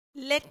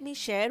Let me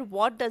share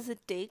what does it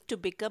take to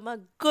become a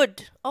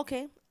good,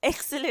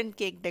 excellent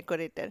cake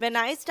decorator. When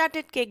I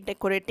started cake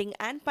decorating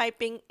and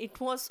piping, it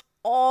was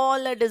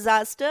all a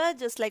disaster,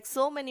 just like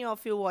so many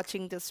of you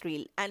watching this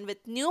reel. And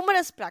with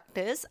numerous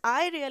practice,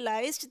 I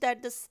realized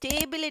that the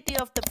stability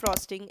of the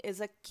frosting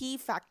is a key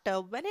factor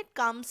when it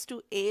comes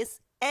to ace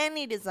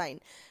any design.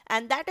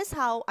 And that is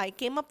how I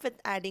came up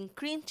with adding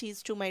cream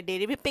cheese to my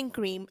dairy whipping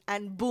cream,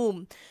 and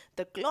boom,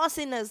 the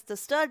glossiness, the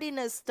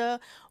sturdiness,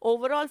 the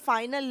overall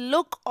final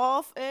look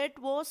of it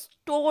was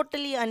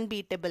totally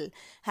unbeatable.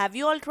 Have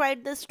you all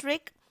tried this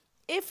trick?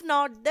 If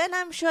not, then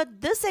I'm sure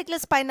this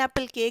eggless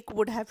pineapple cake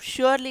would have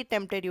surely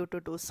tempted you to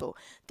do so.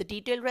 The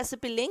detailed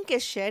recipe link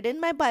is shared in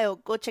my bio.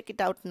 Go check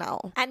it out now.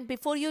 And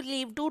before you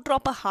leave, do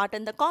drop a heart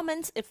in the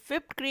comments if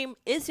whipped cream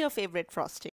is your favorite frosting.